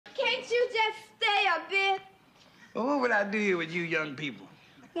Well, what would I do here with you young people?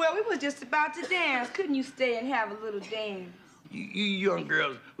 Well, we was just about to dance. Couldn't you stay and have a little dance? You young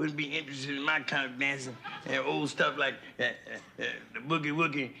girls wouldn't be interested in my kind of dancing and old stuff like the boogie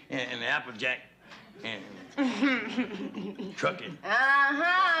woogie and the applejack and trucking.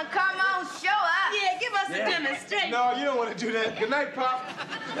 Come on, show up. Yeah, give us a demonstration. No, you don't want to do that. Good night, Pop.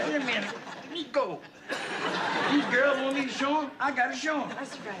 Wait a minute. Let me go. These girls want me to show them? I gotta show them.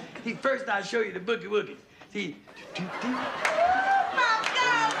 That's right. See, first I'll show you the boogie woogie. See, Pop, go,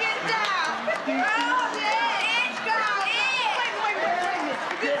 get down. Oh, yeah, go. Wait a minute.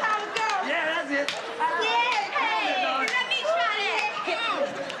 This is how it goes. yeah, that's it. Hey, let me try that.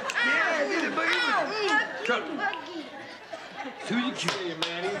 Yeah, see the boogie woogie. Truck. Boogie. Who you cute? Hey,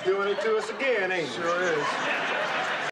 man, he's doing it to us again, ain't he? Sure is.